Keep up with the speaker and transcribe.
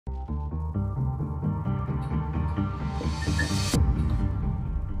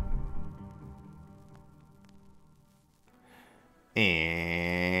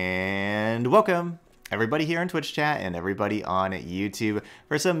And welcome everybody here in Twitch chat and everybody on YouTube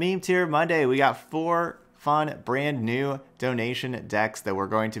for some Meme Tier Monday. We got 4 fun brand new donation decks that we're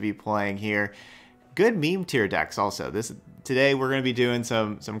going to be playing here. Good meme tier decks also. Today we're going to be doing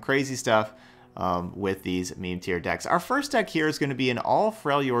some crazy stuff with these meme tier decks. Our first deck here is going to be an all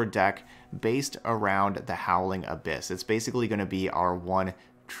Freljord deck based around the Howling Abyss. It's basically going to be our one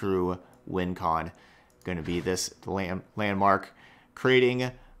true win con. Going to be this landmark, creating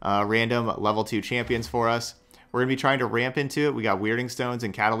random level 2 champions for us. We're going to be trying to ramp into it. We got Weirding Stones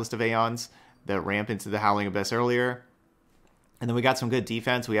and Catalyst of Aeons that ramp into the Howling Abyss earlier. And then we got some good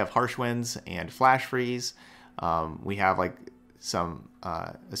defense. We have Harsh Winds and Flash Freeze. We have like some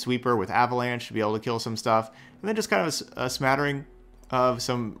a sweeper with Avalanche to be able to kill some stuff. And then just kind of a smattering of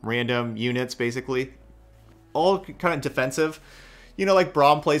some random units, basically. All kind of defensive. You know, like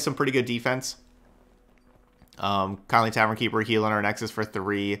Braum plays some pretty good defense. Kindly Tavern Keeper healing our Nexus for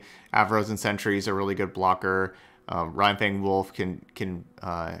 3. Avros and Sentries are a really good blocker. Rimefang Wolf can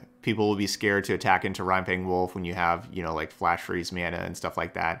people will be scared to attack into Rimefang Wolf when you have, you know, like Flash Freeze mana and stuff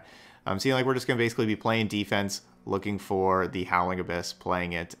like that. So like we're just gonna basically be playing defense, looking for the Howling Abyss,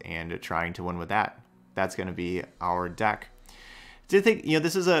 playing it, and trying to win with that. That's gonna be our deck. Do you think, you know,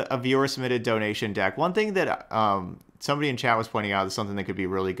 this is a viewer submitted donation deck? One thing that somebody in chat was pointing out is something that could be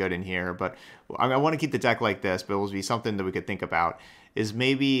really good in here, but I want to keep the deck like this, but it will be something that we could think about, is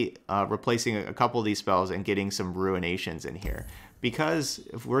maybe replacing a couple of these spells and getting some Ruinations in here. Because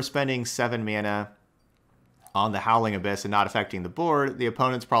if we're spending 7 mana on the Howling Abyss and not affecting the board, the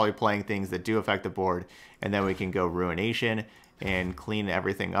opponent's probably playing things that do affect the board, and then we can go Ruination and clean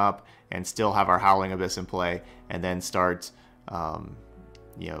everything up and still have our Howling Abyss in play, and then start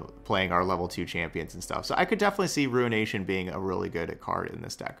you know, playing our level 2 champions and stuff. So I could definitely see Ruination being a really good card in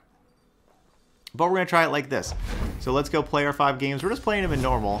this deck. But we're going to try it like this. So let's go play our 5 games. We're just playing them in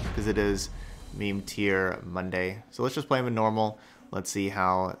normal because it is Meme Tier Monday. So let's just play them in normal. Let's see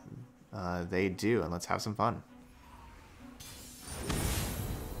how they do, and let's have some fun.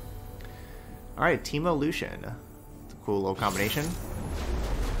 All right, Teemo Lucian. It's a cool little combination.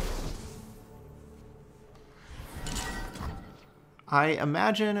 I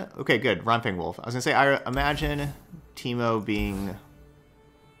imagine... Okay, good. Rimefang Wolf. I was going to say, I imagine Teemo being...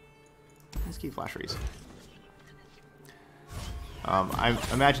 Let's keep Flash Freeze. I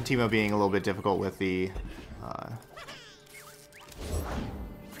imagine Teemo being a little bit difficult with the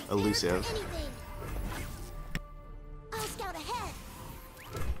elusive.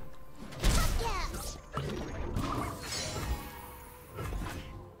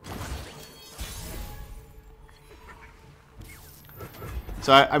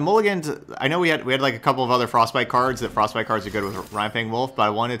 So I mulliganed. I know we had like a couple of other Frostbite cards. That Frostbite cards are good with Rimefang Wolf, but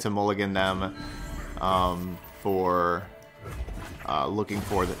I wanted to mulligan them for looking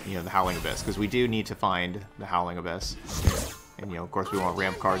for the the Howling Abyss, because we do need to find the Howling Abyss, and of course we want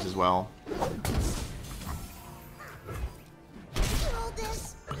ramp cards as well.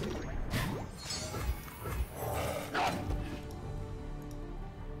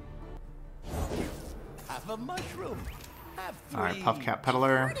 Have a mushroom. All right, Puffcat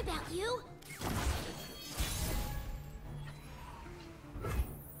Peddler.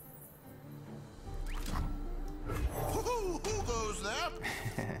 Who goes there?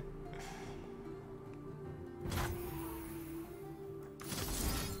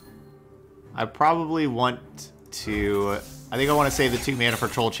 I probably want to... I think I want to save the 2 mana for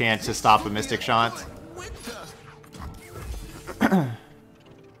Troll Chant to stop a Mystic Shot. But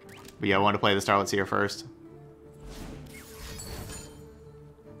yeah, I want to play the Starlit Seer first.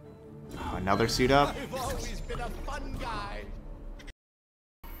 Oh, another suit up. I've always been a fun guy.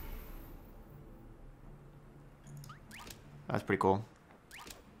 That's pretty cool.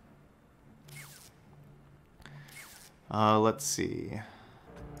 Let's see.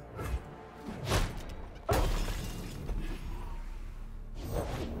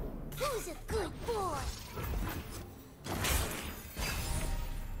 Who's a good boy?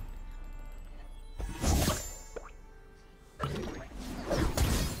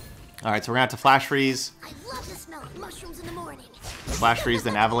 All right, so we're gonna have to Flash Freeze. I love the smell of mushrooms in the morning. Flash Freeze,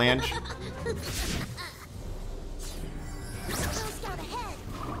 then Avalanche. Scout ahead.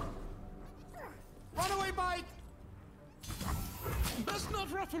 Run away, Mike. Best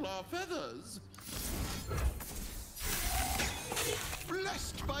not ruffle our feathers.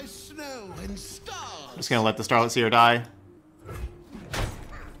 Blessed by snow and stars. Just gonna let the Starlit Seer die.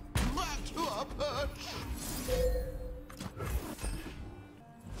 Back to our perch.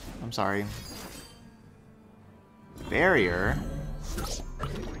 I'm sorry. Barrier.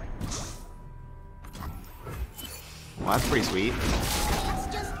 Well, that's pretty sweet. It's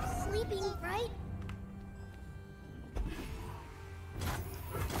just sleeping, right?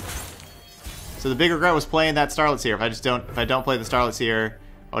 So the big regret was playing that Starlet Seer. If I don't play the Starlet Seer,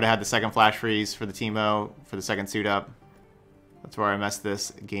 I would have had the second flash freeze for the Teemo for the second suit up. That's where I messed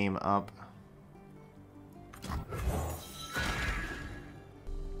this game up.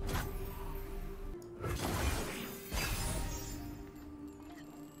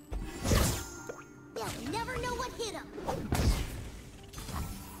 They'll never know what hit them.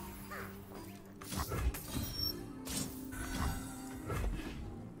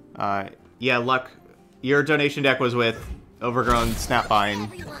 Yeah, Luck, your donation deck was with Overgrown Snapvine.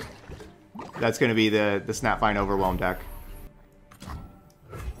 Everyone. That's going to be the Snapvine Overwhelm deck.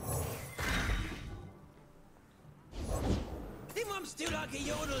 Think I'm still like a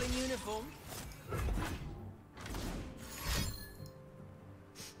yodel in uniform?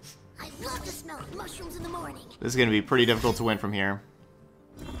 I love the smell of mushrooms in the morning. This is going to be pretty difficult to win from here.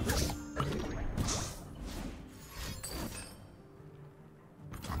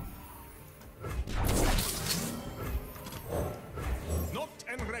 Knocked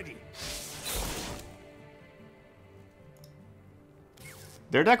and ready.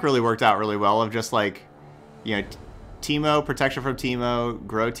 Their deck really worked out really well of just like, you know, Teemo, protection from Teemo,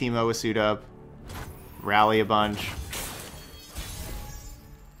 grow Teemo with suit up, rally a bunch.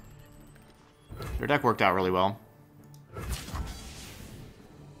 Their deck worked out really well.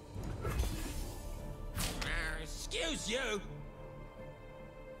 Excuse you.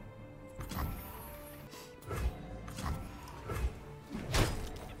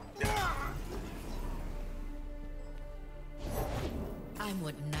 I'm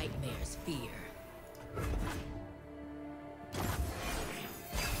what nightmares fear.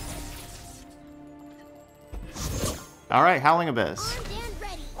 All right, Howling Abyss. Armed and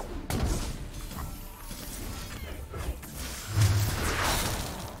ready.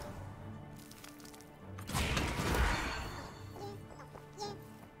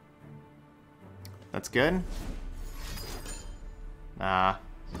 That's good. Nah.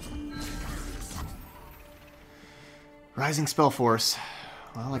 Rising Spell Force.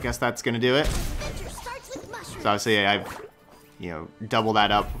 Well, I guess that's gonna do it. Adventure starts with mushrooms. So obviously I've, you know, double that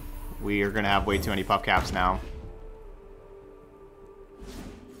up. We are gonna have way too many puff caps now.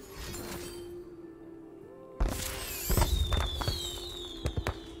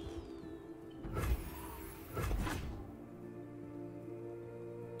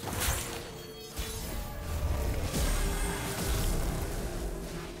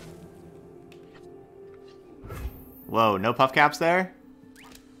 Whoa, no puff caps there?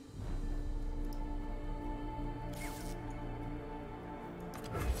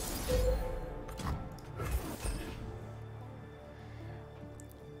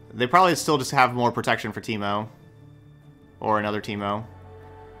 They probably still just have more protection for Teemo. Or another Teemo.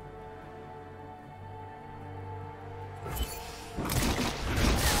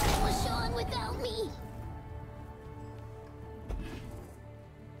 Push on without me.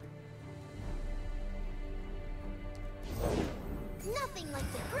 Nothing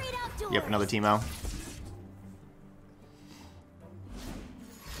like the great outdoors. Yep, another Teemo.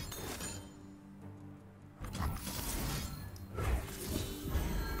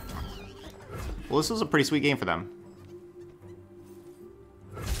 Well, this was a pretty sweet game for them.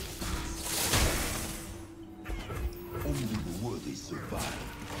 Only the worthy survive.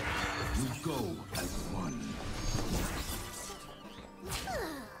 We go as one.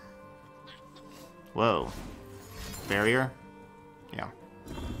 Whoa. Barrier? Yeah.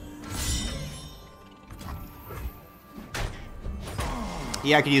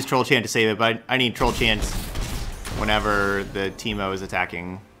 Yeah, I could use Troll Chant to save it, but I need Troll Chant whenever the Teemo is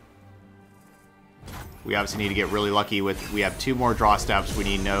attacking. We obviously need to get really lucky with... We have 2 more draw steps. We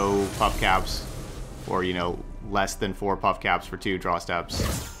need no puff caps. Or, you know, less than 4 puff caps for 2 draw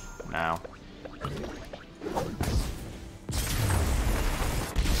steps. Now.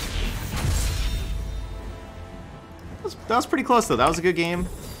 That was pretty close, though. That was a good game.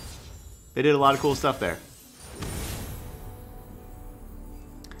 They did a lot of cool stuff there.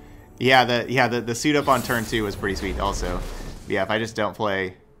 Yeah, the suit up on turn 2 was pretty sweet also. But yeah, if I just don't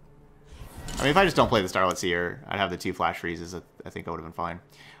play... I mean, if I just don't play the Starlet Seer, I'd have the 2 flash freezes. I think I would have been fine.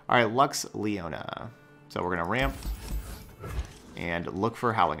 Alright, Lux Leona. So we're going to ramp and look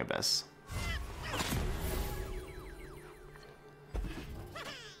for Howling Abyss.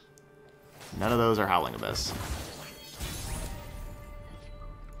 None of those are Howling Abyss.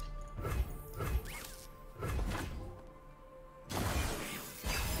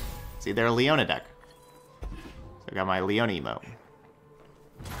 See, they're a Leona deck. So I got my Leona emote.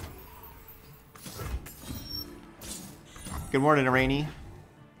 Good morning, Rainy.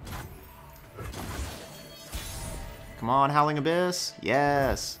 Come on, Howling Abyss.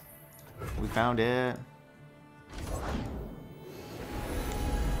 Yes. We found it.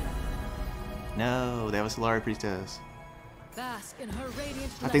 No, that was Solari Priestess. Bask in her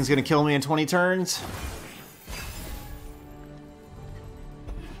radiant That thing's gonna kill me in 20 turns.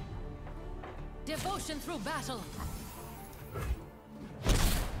 devotion through battle.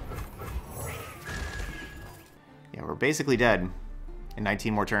 Yeah, we're basically dead in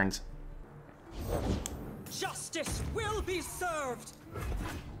 19 more turns. Justice will be served.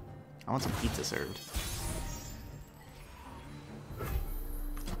 I want some pizza served.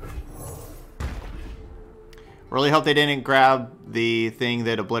 Really hope they didn't grab the thing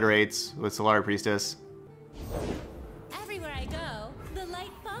that obliterates with Solari Priestess. Everywhere I go, the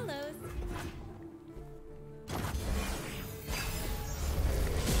light follows.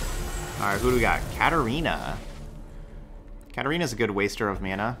 Alright, who do we got? Katarina. Katarina's a good waster of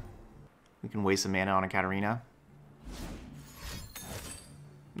mana. We can waste some mana on a Katarina.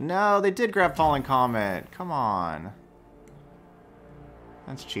 No, they did grab Fallen Comet. Come on.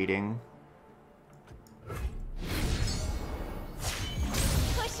 That's cheating.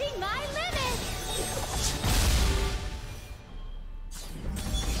 Pushing my limits.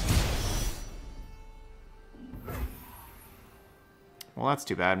 Well, that's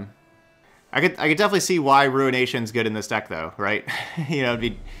too bad. I could definitely see why Ruination's good in this deck, though, right? You know,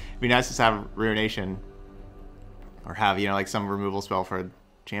 it'd be nice to have Ruination, or have, you know, like some removal spell for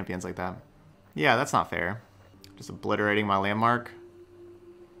champions like that. Yeah, that's not fair. Just obliterating my landmark.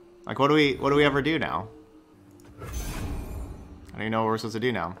 Like, what do we ever do now? I don't even know what we're supposed to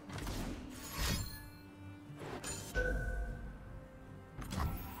do now.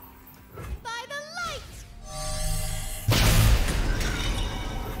 By the light.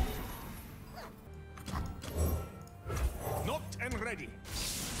 Not and ready.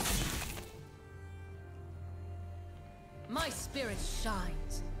 My spirit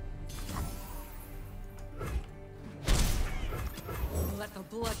shines. Let the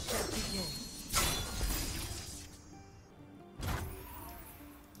bloodshed begin.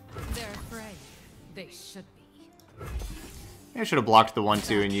 They're afraid. They should be. Maybe I should have blocked the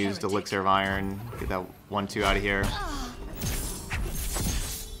 1/2 and used Elixir of Iron. Get that 1/2 out of here.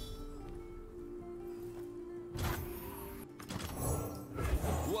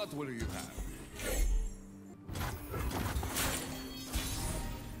 What will you have?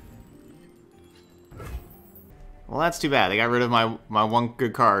 Well, that's too bad. They got rid of my one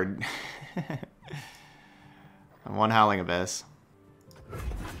good card. And one Howling Abyss.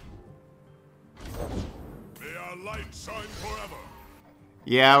 May our light shine forever.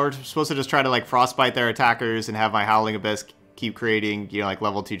 Yeah, we're supposed to just try to like frostbite their attackers and have my Howling Abyss keep creating, you know, like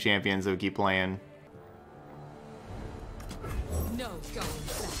level 2 champions that would keep playing. No going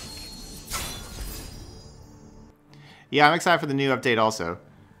back. Yeah, I'm excited for the new update also.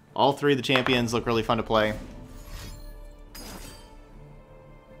 All 3 of the champions look really fun to play.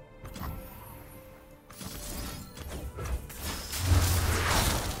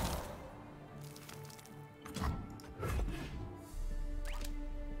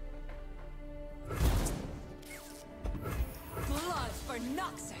 Blood for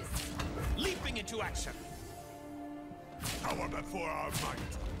Noxus. Leaping into action. Power before our might.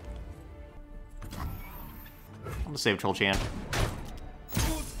 I'm gonna save Troll Chant.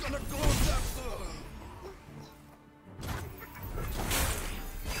 Who's gonna go after?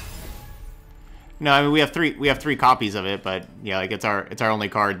 No, I mean we have three copies of it, but yeah, like it's our only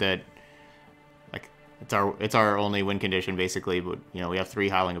card that, like, it's our only win condition basically. But you know we have 3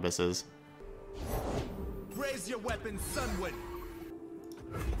 Howling Abysses. Raise your weapon, Sunwind.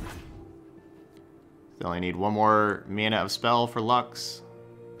 They only need 1 more mana of spell for Lux.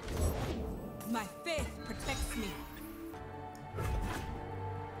 My faith protects me.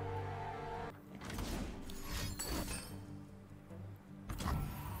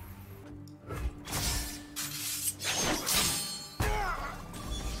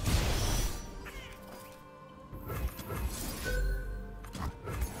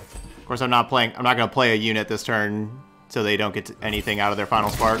 Of course, I'm not gonna play a unit this turn, so they don't get anything out of their final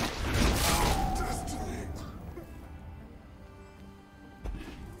spark.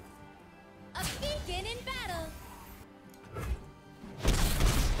 A beacon in battle.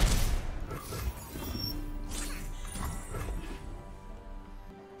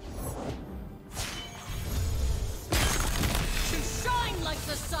 To shine like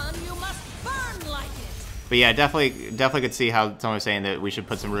the sun, you must burn like it. But yeah, definitely could see how someone was saying that we should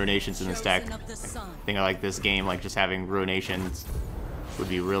put some Ruinations in this deck. Chosen of the sun. I think I like this game, like just having Ruinations would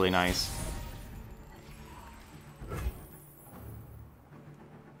be really nice.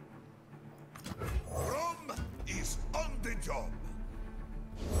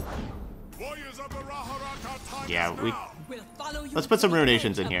 Warriors of the Raharat, our time Yeah, is we. now. We'll follow you Let's put some to the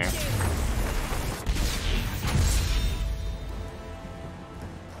runations in edge here. of danger.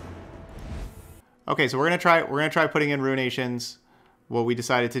 Okay, so we're gonna try putting in runations. What we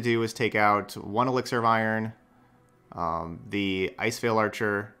decided to do was take out 1 Elixir of Iron, the Ice Veil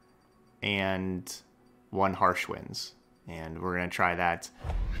Archer, and 1 Harsh Winds. And we're gonna try that.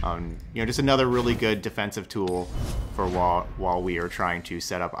 You know, just another really good defensive tool for while we are trying to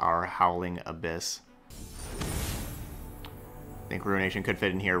set up our Howling Abyss. I think Runation could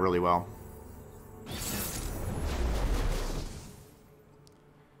fit in here really well.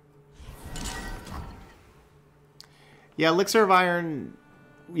 Yeah, Elixir of Iron.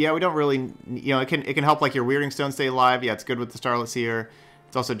 Yeah, we don't really. You know, it can help like your Weirding Stone stay alive. Yeah, it's good with the Starlit Seer.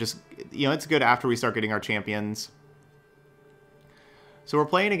 It's also just, you know, it's good after we start getting our champions. So we're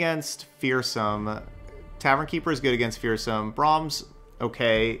playing against Fearsome. Tavern Keeper is good against Fearsome. Braum's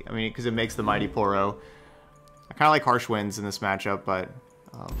okay. I mean, because it makes the Mighty Poro. I kind of like Harsh Winds in this matchup, but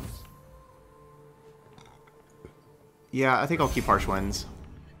yeah, I think I'll keep Harsh Winds.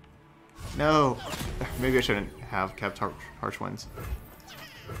 No, maybe I shouldn't have kept Harsh Winds.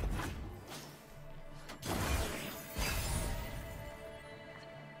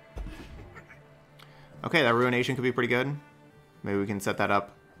 Okay, that Ruination could be pretty good. Maybe we can set that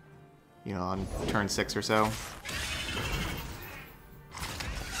up, you know, on turn 6 or so.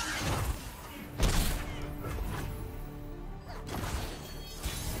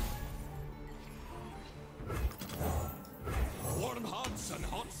 Warm hearts and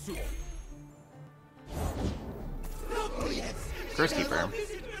hot soup. Curse Keeper.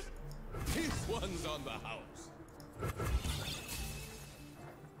 This one's on the house.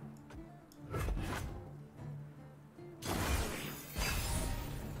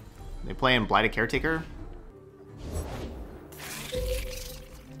 They play in Blighted Caretaker.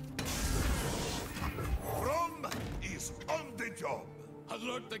 Braum is on the job.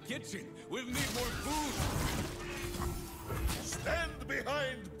 Alert the kitchen. We'll need more food. Stand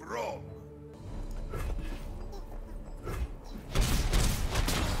behind Braum.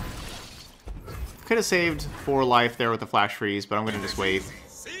 Could have saved 4 life there with the Flash Freeze, but I'm going to just wait.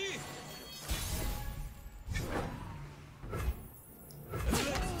 See?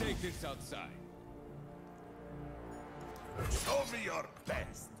 Let's take this outside. Show me your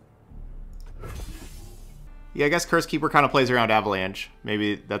best. Yeah, I guess Curse Keeper kind of plays around Avalanche.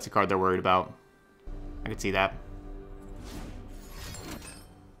 Maybe that's a card they're worried about. I could see that.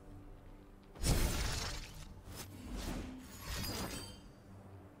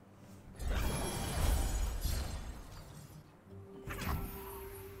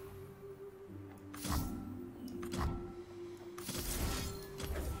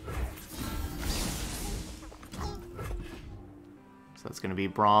 So that's going to be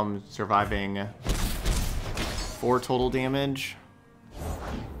Braum surviving 4 total damage.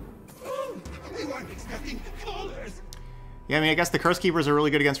 Yeah, I mean, I guess the Curse Keepers are really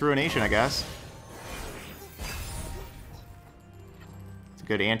good against Ruination, I guess. It's a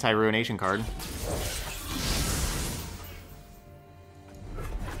good anti-Ruination card.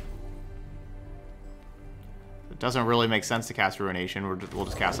 It doesn't really make sense to cast Ruination. We'll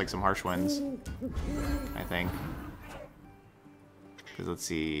just cast like some Harsh Winds, I think. Because let's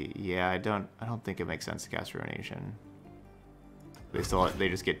see, yeah, I don't think it makes sense to cast Ruination. They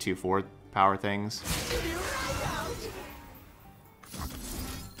just get 2/4 power things.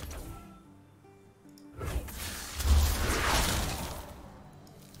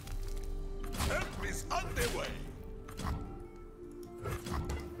 Help is on the way.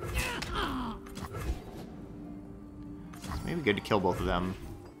 Maybe good to kill both of them.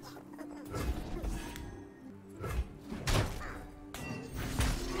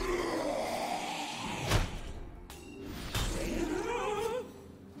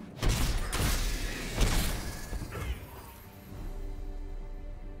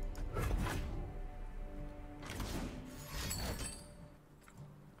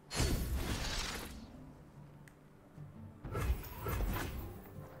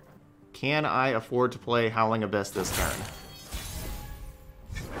 Can I afford to play Howling Abyss this turn?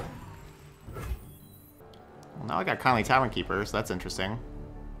 Well, now I got Kindly Tavern Keeper, so that's interesting.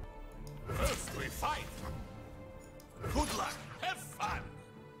 First we fight. Good luck. Have fun.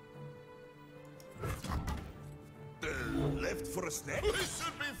 Left for a snack? We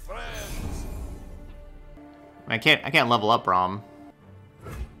should be friends. I can't level up Braum.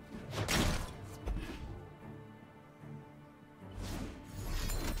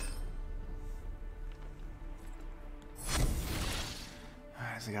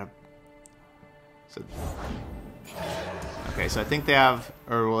 So, Okay, so I think they have,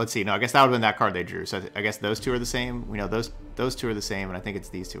 or well, let's see. No, I guess that would have been that card they drew. So I guess those two are the same. We know those two are the same, and I think it's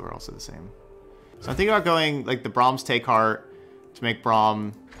these two are also the same. So I'm thinking about going like the Braum's Take Heart to make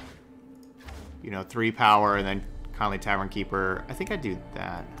Braum, you know, 3 power, and then Kindly Tavern Keeper. I think I'd do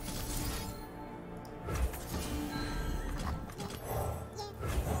that.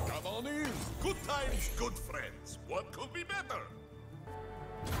 Come on in. Good times, good friends. What could be better?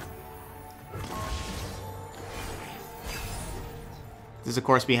 This, of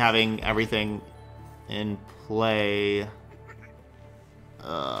course, be having everything in play.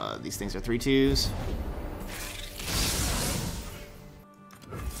 These things are 3/2s.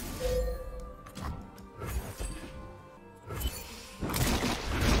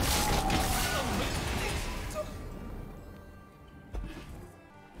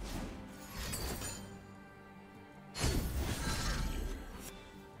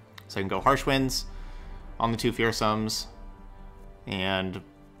 So I can go Harsh Winds on the 2 Fearsomes and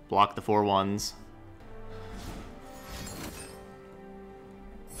block the 4/1s.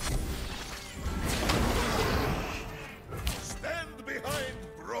 Stand behind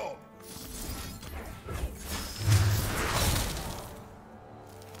Braum.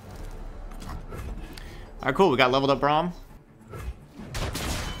 Alright, cool. We got leveled up Braum.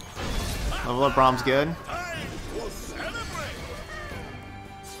 Level up Braum's good. Time to celebrate.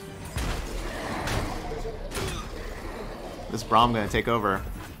 This Braum gonna take over.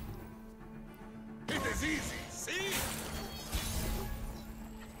 It is easy, see?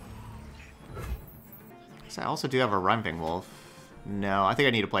 So I also do have a Ramping Wolf. No, I think I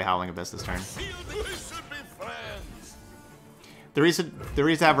need to play Howling Abyss this turn. We should be friends. The reason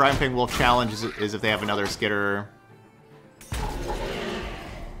to have Ramping Wolf challenge is if they have another Skitter.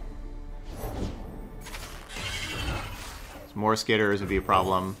 More Skitters would be a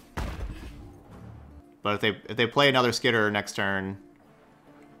problem. But if they play another Skitter next turn,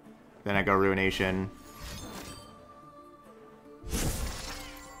 then I go Ruination.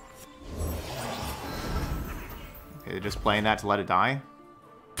 Okay, they're just playing that to let it die?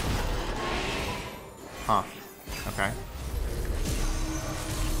 Huh. Okay.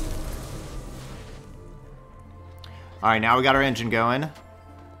 Alright, now we got our engine going.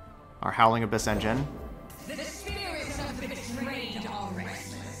 Our Howling Abyss engine. The spirits of the betrayed are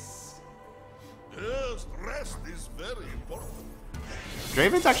restless. Yes, rest is very important.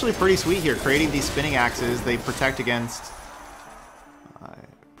 Draven's actually pretty sweet here, creating these spinning axes. They protect against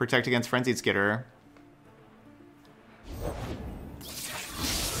Frenzied Skitter.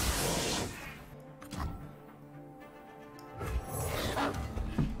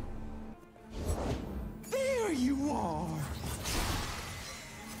 There you are.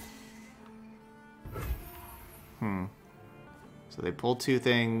 So they pulled 2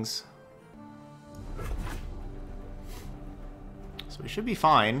 things. So we should be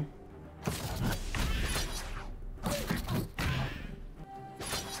fine.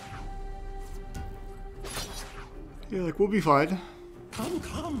 Yeah, like, we'll be fine.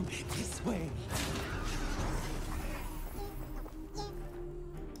 Come, this way.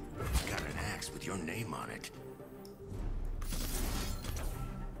 Got an axe with your name on it.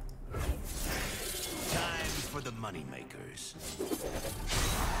 Time for the moneymakers.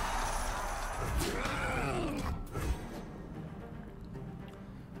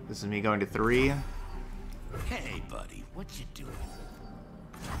 This is me going to 3. Hey, buddy, what you doing?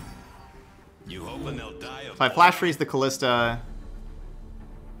 You hoping they'll die of If I Flash Freeze the Callista,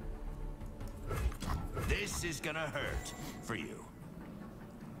 This is gonna hurt for you.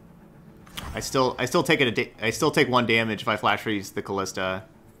 I still take 1 damage if I Flash Freeze the Callista.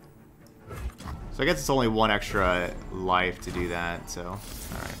 So I guess it's only 1 extra life to do that. So, all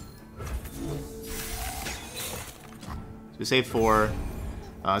right. So we save 4.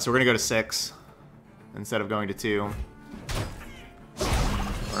 So we're gonna go to 6 instead of going to 2.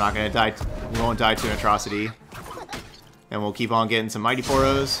 We're not gonna die. We won't die to an Atrocity, and we'll keep on getting some Mighty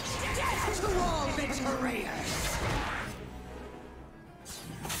Poros. To all betrayers.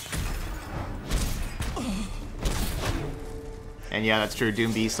 And yeah, that's true.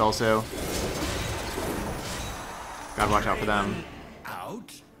 Doom Beast also. Gotta watch out for them.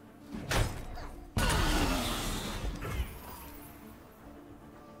 Out?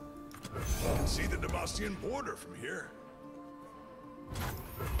 You can see the Demacian border from here.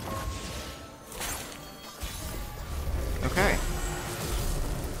 Okay.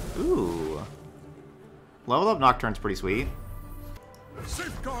 Ooh. Level up Nocturne's pretty sweet.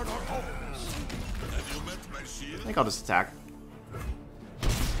 Safeguard our homes. Have you met my shield? I think I'll just attack.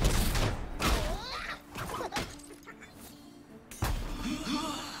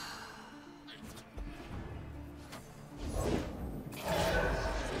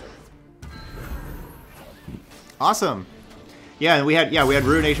 Awesome. Yeah, and we had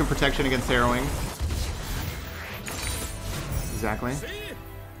Ruination protection against Harrowing. Exactly. See?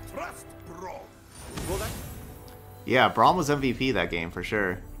 Trust Braum. Yeah, Braum was MVP that game for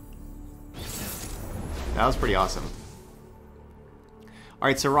sure. That was pretty awesome. All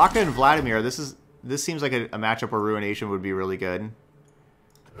right, Soraka and Vladimir. This seems like a matchup where Ruination would be really good.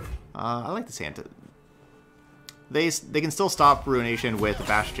 I like the Santa. They can still stop Ruination with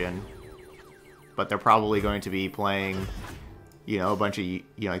Bastion, but they're probably going to be playing, you know, a bunch of, you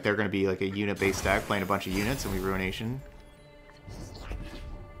know, like they're going to be like a unit-based deck, playing a bunch of units, and we Ruination.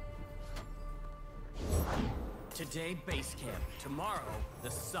 Today, base camp. Tomorrow, the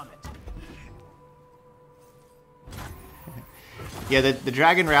summit. Yeah, the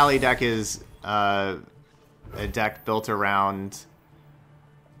Dragon Rally deck is a deck built around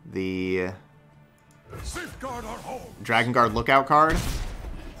the Safeguard our home. Dragon Guard Lookout card.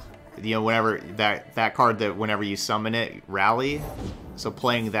 You know, whenever that card that whenever you summon it, rally. So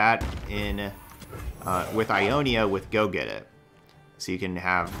playing that in with Ionia with Go Get It. So you can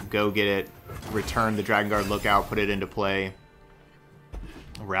have Go Get It, return the Dragon Guard Lookout, put it into play,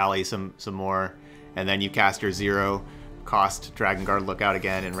 rally some more, and then you cast your 0-cost Dragon Guard Lookout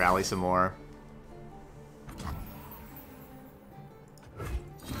again and rally some more.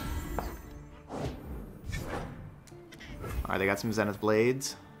 Alright, they got some Zenith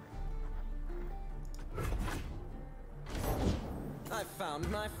Blades. I found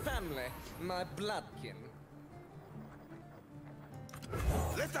my family, my bloodkin.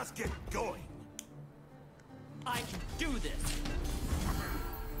 Let us get going. I can do this.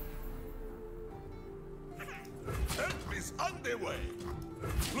 Help is underway.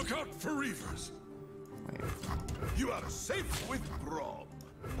 Look out for reavers. Wait. You are safe with Braum.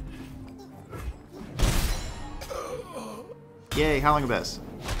 Yay, Howling Abyss.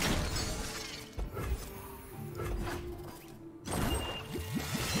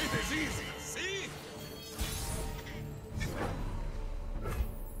 It is easy, see?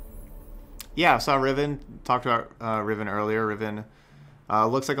 Yeah, I saw Riven. Talked about Riven earlier. Riven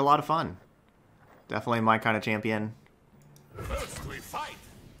looks like a lot of fun. Definitely my kind of champion. First we fight.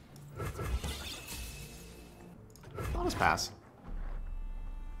 I'll just pass.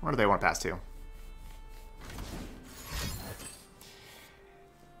 Where do they want to pass to?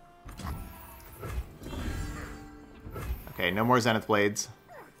 Okay, no more Zenith Blades.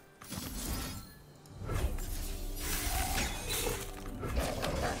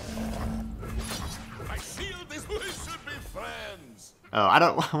 My shield is we should be friends. Oh, I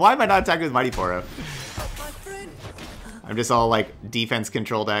don't... Why am I not attacking with Mighty Poro? My friend. I'm just all, like, defense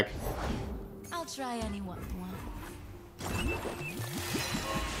control deck. I'll try anyone once.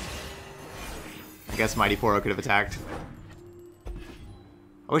 I guess Mighty Poro could have attacked.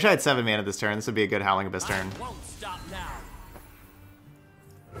 I wish I had 7 mana this turn. This would be a good Howling Abyss turn. I won't stop now.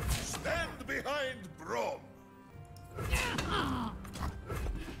 Stand behind Braum.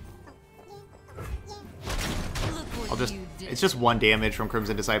 Look what I'll just... you did. It's just 1 damage from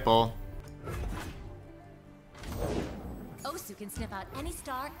Crimson Disciple. Osu can sniff out any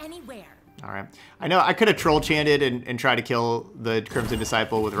star anywhere. Alright. I know I could have troll chanted and tried to kill the Crimson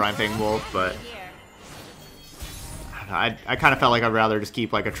Disciple with Rhinefang Wolf, but I kind of felt like I'd rather just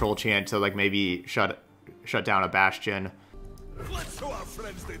keep like a troll chant to like maybe shut down a Bastion. Let's show our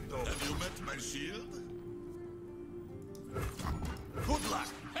friends they know. Have you met my shield? Good luck.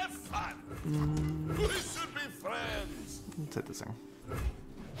 Have fun. We should be friends. Let's hit this thing.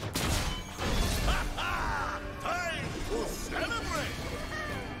 Time to celebrate.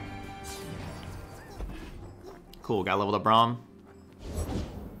 Cool, got leveled up Braum.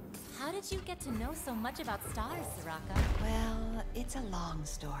 How did you get to know so much about stars, Soraka? Well, it's a long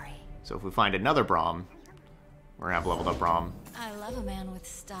story. So if we find another Braum, we're gonna have leveled up Braum. I love a man with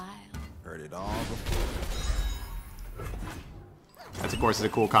style. Heard it all before. That's of course is a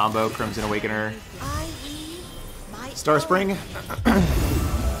cool combo. Crimson Awakener, I.e. my Star Spring.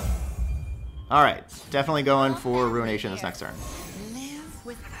 Alright, definitely going for Ruination this next turn. live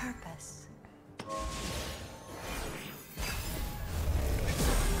with purpose.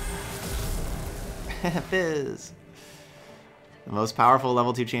 Fizz. The most powerful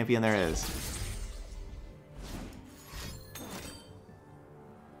level 2 champion there is.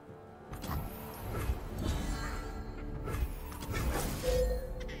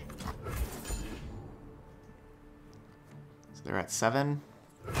 So they're at 7.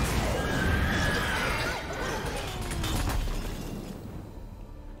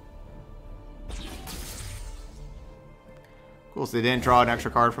 Cool, so they didn't draw an extra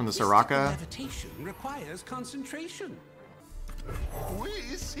card from the Soraka. Levitation requires concentration. We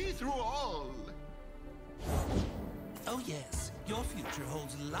see through all. Oh yes, your future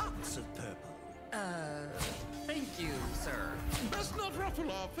holds lots of purple. Thank you, sir. Best not ruffle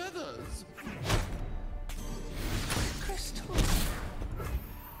our feathers. Crystal.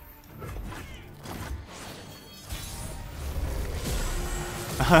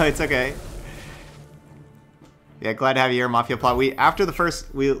 It's okay. Yeah, glad to have you here, Mafia Plot. We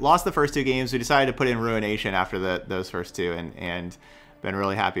lost the first two games. We decided to put in Ruination after those first two, and been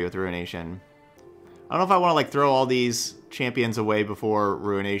really happy with Ruination. I don't know if I want to like throw all these champions away before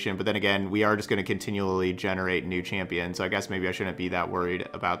Ruination, but then again, we are just going to continually generate new champions, so I guess maybe I shouldn't be that worried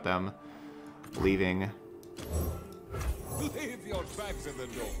about them leaving. Leave your bags in the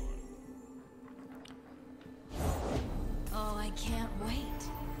door. Oh, I can't wait.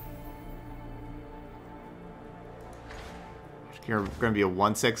 You're going to be a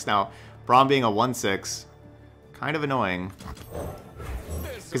 1/6 now. Braum being a 1/6, kind of annoying.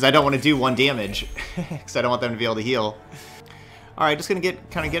 Because I don't want to do 1 damage. Because I don't want them to be able to heal. Alright, just going to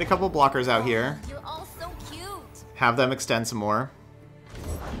kind of get a couple blockers out here. You're all so cute. Have them extend some more.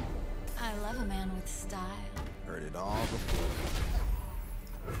 I love a man with style. Heard it all before.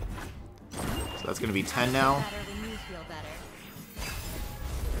 So that's going to be 10 now. Better when you feel better.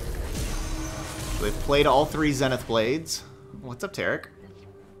 So they've played all 3 Zenith Blades. What's up, Tarek?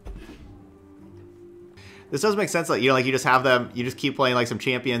 This does make sense. Like you just have them. You just keep playing like some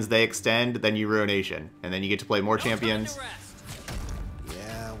champions. They extend, then you Ruination, and then you get to play more champions.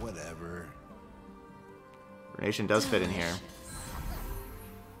 Yeah, whatever. Ruination does fit in here.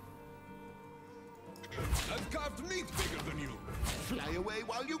 I've carved meat bigger than you. Fly away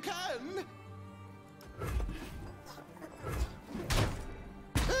while you can.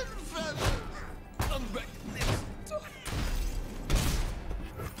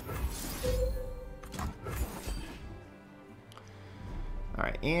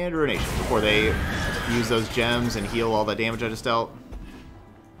 Alright, and Ruination before they use those gems and heal all the damage I just dealt.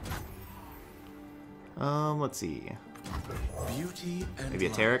 Let's see. Beauty and Maybe a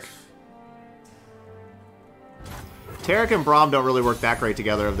life. Tarek. Tarek and Braum don't really work that great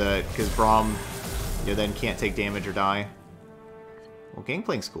together, because Braum, then can't take damage or die. Well,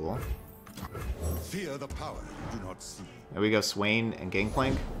 Gangplank's cool. Fear the power you do not see. There we go, Swain and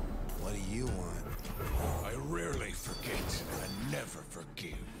Gangplank. What do you want? I rarely forget and never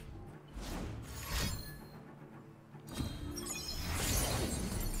forgive.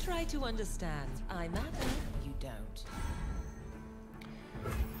 Try to understand. I matter, you don't.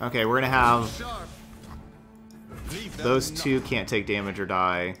 Okay, we're gonna have Sharp. Leave them those not. two can't take damage or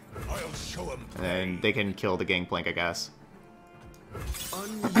die, I'll show them. and then they can kill the Gangplank, I guess.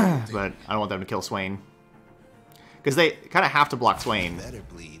 Unyielding. But I don't want them to kill Swain. Because they kind of have to block Swain, Better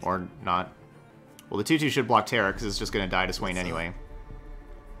bleed. or not. Well, the 2/2 should block Terra, because it's just going to die to Swain anyway.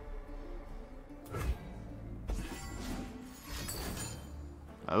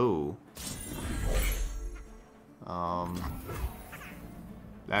 Oh.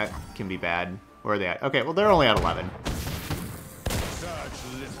 That can be bad. Where are they at? Okay, well, they're only at 11. Such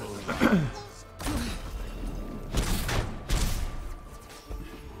little.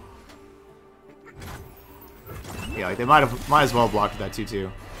 Yeah, like they might as well have blocked that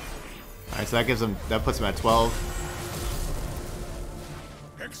 2/2. Alright, so that puts them at 12.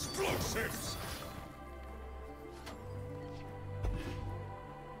 Explosives.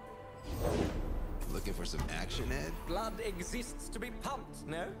 Looking for some action, Ed? Blood exists to be pumped,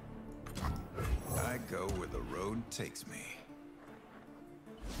 no? I go where the road takes me.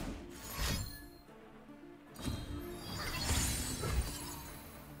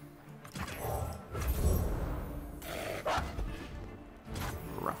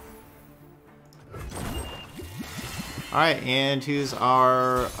 Rough. Alright, and who's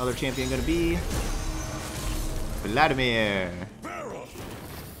our other champion going to be? Vladimir. Barrel.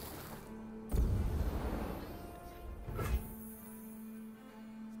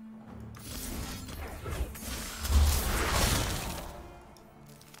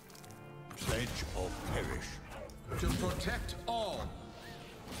 Pledge or perish. To protect all.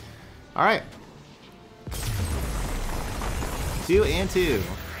 Alright. 2 and 2.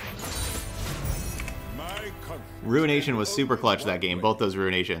 My country. Ruination was super clutch that game. Both those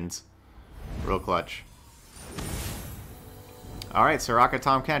Ruinations. Real clutch. Alright, Soraka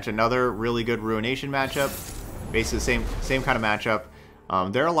Tahm Kench. Another really good Ruination matchup. Basically the same kind of matchup.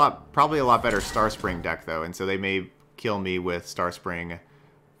 They're probably a lot better Starspring deck though, and so they may kill me with Starspring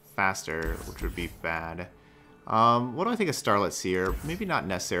faster, which would be bad. What do I think of Starlit Seer? Maybe not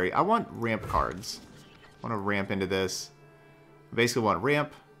necessary. I want ramp cards. I want to ramp into this. I basically want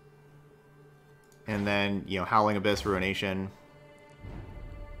ramp. And then, Howling Abyss, Ruination.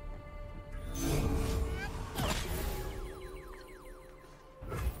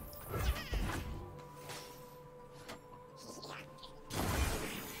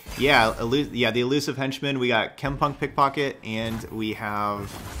 Yeah, the elusive henchman. We got Chempunk Pickpocket, and we have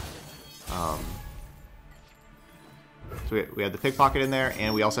so we have the Pickpocket in there,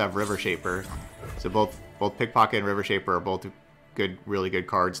 and we also have River Shaper. So both Pickpocket and River Shaper are both good, really good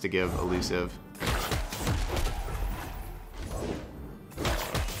cards to give elusive.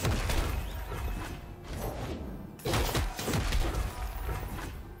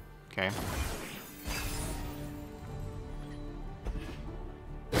 Okay.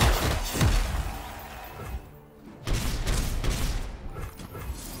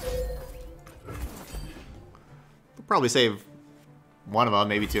 We'll probably save one of them,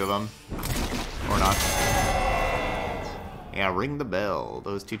 maybe two of them, or not. Yeah, ring the bell.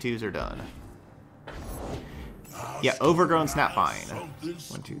 Those 2/2s are done. Yeah, Overgrown Snapvine.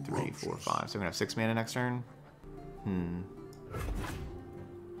 1, 2, 3, 4, 5. So I'm gonna have 6 mana next turn.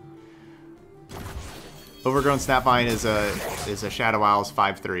 Overgrown Snapvine is a Shadow Owl's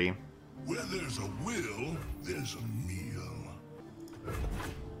 5/3. Where there's a will, there's a meal.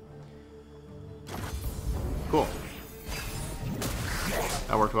 Cool.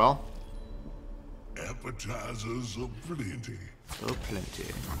 That worked well. Appetizers aplenty. Oh, plenty.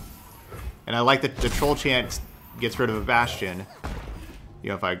 And I like that the Troll Chant gets rid of a Bastion. You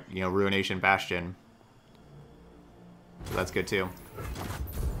know, if I, Ruination Bastion. So that's good too.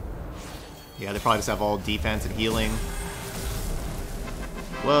 Yeah, they probably just have all defense and healing.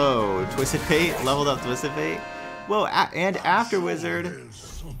 Whoa, Twisted Fate, leveled up Twisted Fate. Whoa, and After Wizard,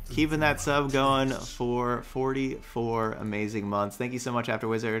 keeping that sub going for 44 amazing months. Thank you so much, After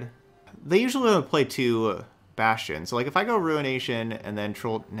Wizard. They usually only play 2 Bastion. So like if I go Ruination and then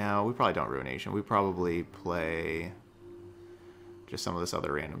Troll, no, we probably don't Ruination. We probably play just some of this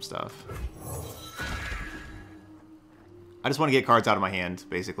other random stuff. I just want to get cards out of my hand,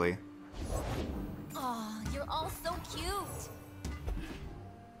 basically. Oh, you're all so cute.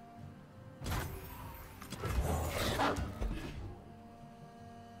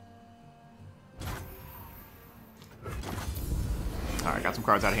 Alright, got some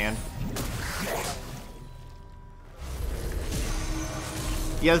cards out of hand.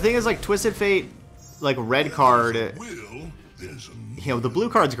 Yeah, the thing is, like, Twisted Fate, like, red card, the blue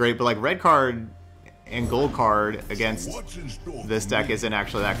card's great, but, like, red card and gold card against this deck isn't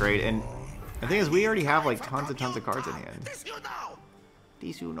actually that great. And the thing is, we already have, like, tons and tons of cards in hand.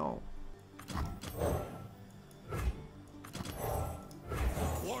 These you know.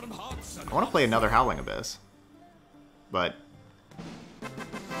 I want to play another Howling Abyss, but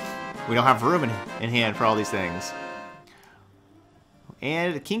we don't have room in hand for all these things.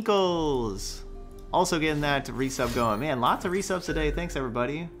 And Kinkles also getting that resub going. Man, lots of resubs today. Thanks,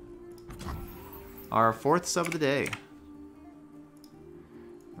 everybody. Our 4th sub of the day. Okay.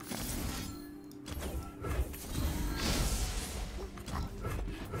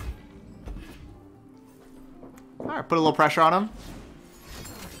 Alright, put a little pressure on him.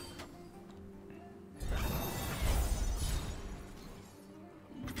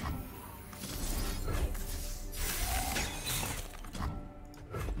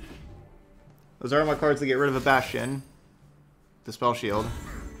 Those are my cards to get rid of a Bastion. The Spell Shield.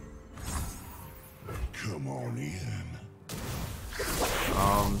 Come on in.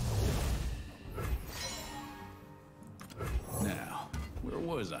 Now, where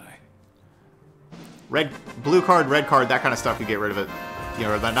was I? Blue card, red card, that kind of stuff, you get rid of it. You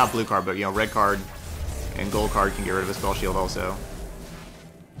know, not blue card, but, red card and gold card can get rid of a Spell Shield also.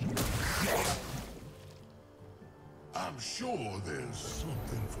 I'm sure there's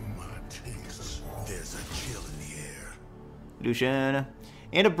something for my taste. There's a chill in the air. Lucian.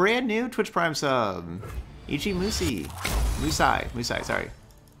 And a brand new Twitch Prime sub. Ichi Musai, sorry.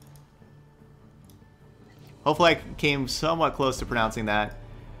 Hopefully I came somewhat close to pronouncing that.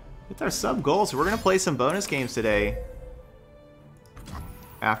 It's our sub goal, so we're going to play some bonus games today.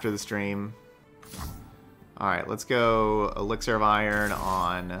 After the stream. Alright, let's go Elixir of Iron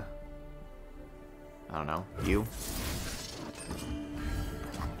on... I don't know, you.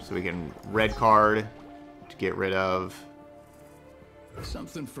 So we can red card to get rid of...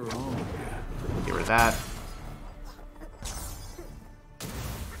 Something for all of you. Get rid of that.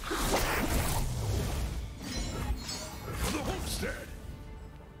 For the homestead.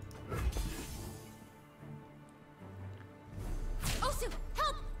 Osu,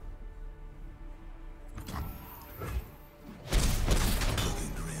 help!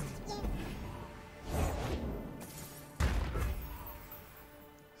 Looking grim.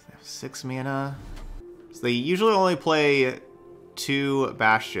 6 mana. So they usually only play 2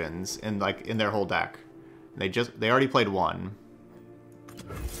 Bastions in their whole deck. They already played 1.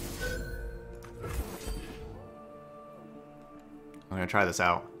 I'm gonna try this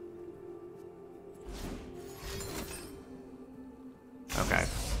out.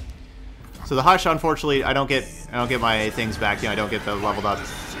 So the Hush, unfortunately, I don't get my things back. You know, I don't get the leveled up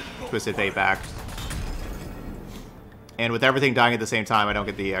Twisted Fate back. And with everything dying at the same time, I don't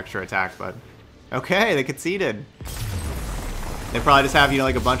get the extra attack. But okay, they conceded. They probably just have, you know,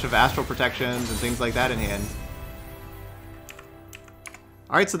 like a bunch of astral protections and things like that in hand.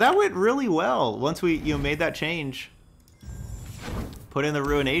 All right, so that went really well once we, you know, made that change. Put in the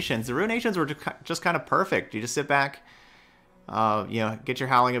Ruinations. The Ruinations were just kind of perfect. You just sit back, you know, get your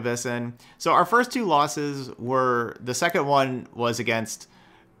Howling Abyss in. So our first two losses were, the second one was against,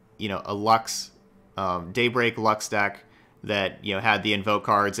 you know, a Lux, Daybreak Lux deck that, you know, had the Invoke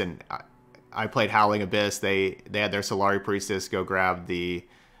cards, and I played Howling Abyss. They had their Solari Priestess go grab the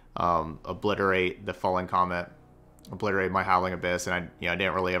Obliterate the Fallen Comet, obliterate my Howling Abyss, and I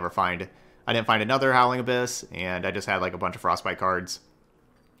didn't really ever find another Howling Abyss, and I just had like a bunch of Frostbite cards,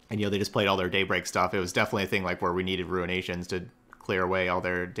 and you know, they just played all their Daybreak stuff. It was definitely a thing like where we needed Ruinations to clear away all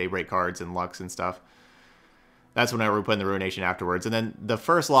their Daybreak cards and Lux and stuff. That's whenever we put in the Ruination afterwards. And then the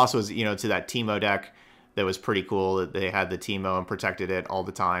first loss was, you know, to that Teemo deck that was pretty cool. They had the Teemo and protected it all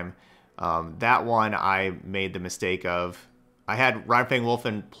the time. That one I made the mistake of. I had Rhinefang Wolf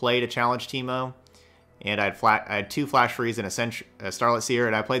and played a challenge Teemo, and I had two Flash Freeze and a Starlit Seer,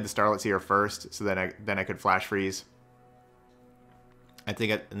 and I played the Starlit Seer first, so then I could Flash Freeze. And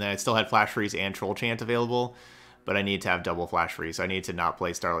then I still had Flash Freeze and Troll Chant available, but I needed to have double Flash Freeze. So I needed to not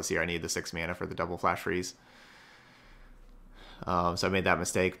play Starlit Seer. I needed the 6 mana for the double Flash Freeze. So I made that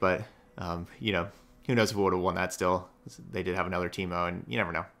mistake, but you know, who knows if we would have won that still. They did have another Teemo, and you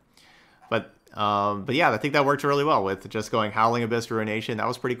never know. But yeah, I think that worked really well with just going Howling Abyss, Ruination. That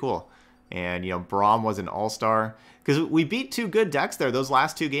was pretty cool. And, you know, Braum was an all-star. Because we beat two good decks there those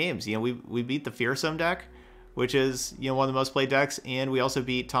last two games. You know, we beat the Fearsome deck, which is, you know, one of the most played decks. And we also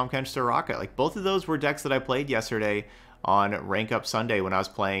beat Tahm Kench Soraka. Like, both of those were decks that I played yesterday on Rank Up Sunday when I was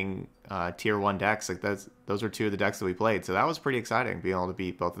playing Tier 1 decks. Like, those were two of the decks that we played. So that was pretty exciting, being able to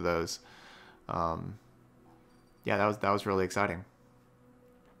beat both of those. Yeah, that was really exciting.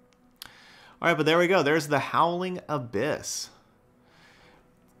 All right, but there we go. There's the Howling Abyss.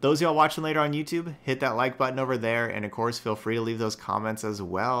 Those of y'all watching later on YouTube, hit that like button over there. And, of course, feel free to leave those comments as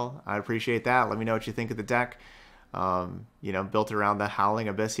well. I appreciate that. Let me know what you think of the deck, you know, built around the Howling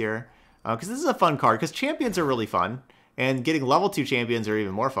Abyss here. Because this is a fun card, because champions are really fun. And getting level 2 champions are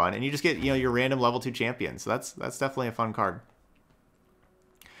even more fun. And you just get, you know, your random level 2 champions. So that's definitely a fun card.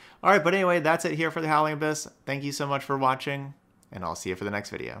 All right, but anyway, that's it here for the Howling Abyss. Thank you so much for watching, and I'll see you for the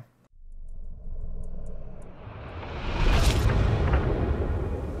next video.